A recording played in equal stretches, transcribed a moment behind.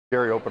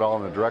Gary Opedal,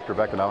 I'm the Director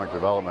of Economic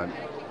Development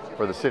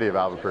for the City of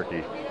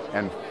Albuquerque.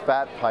 And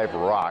Fat Pipe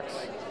rocks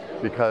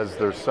because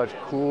there's such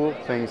cool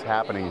things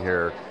happening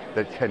here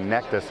that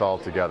connect us all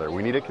together.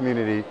 We need a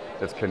community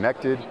that's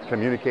connected,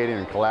 communicating,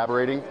 and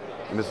collaborating,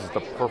 and this is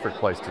the perfect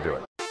place to do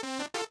it.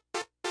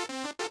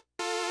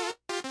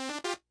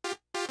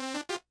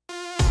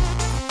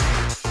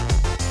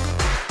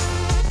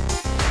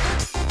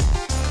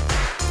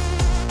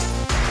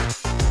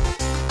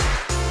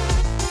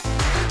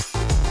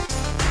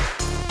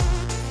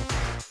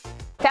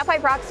 Fat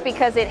Pipe rocks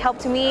because it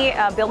helped me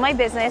build my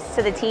business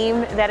to the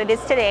team that it is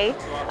today,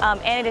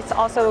 and it's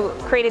also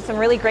created some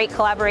really great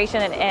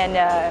collaboration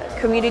and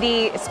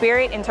community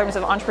spirit in terms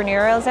of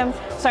entrepreneurialism.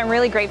 So I'm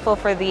really grateful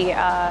for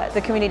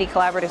the community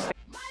collaborative space.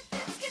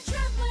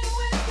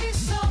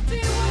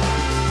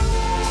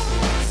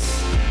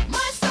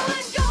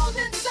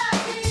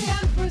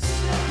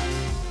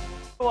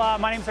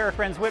 My name is Eric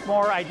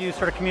Renz-Whitmore. I do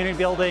sort of community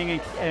building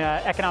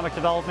and economic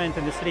development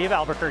in the city of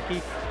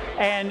Albuquerque,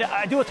 and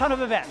I do a ton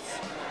of events.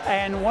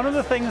 And one of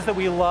the things that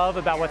we love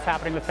about what's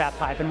happening with Fat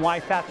Pipe and why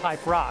Fat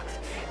Pipe rocks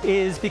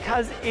is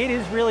because it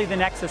is really the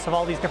nexus of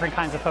all these different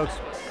kinds of folks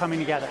coming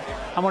together.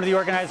 I'm one of the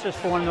organizers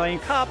for 1 Million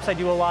Cups. I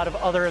do a lot of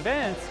other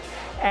events.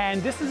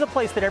 And this is a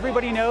place that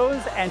everybody knows,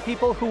 and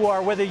people who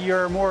are, whether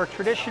you're more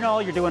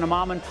traditional, you're doing a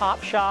mom and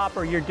pop shop,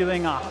 or you're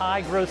doing a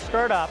high growth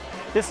startup,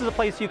 this is a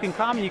place you can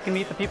come and you can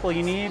meet the people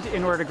you need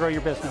in order to grow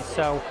your business.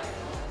 So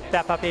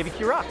Fat Pipe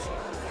ABQ rocks.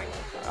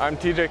 I'm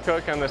TJ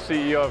Cook. I'm the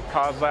CEO of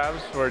Cause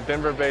Labs. We're a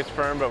Denver-based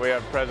firm, but we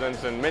have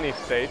presence in many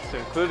states,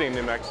 including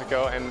New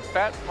Mexico. And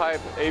Fat Pipe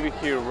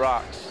ABQ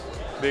rocks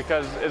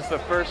because it's the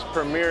first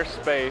premier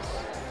space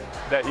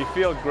that you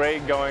feel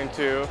great going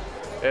to.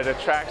 It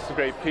attracts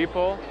great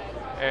people,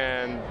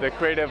 and the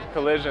creative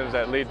collisions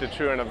that lead to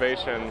true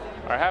innovation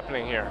are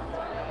happening here.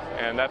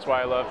 And that's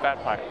why I love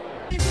Fat Pipe.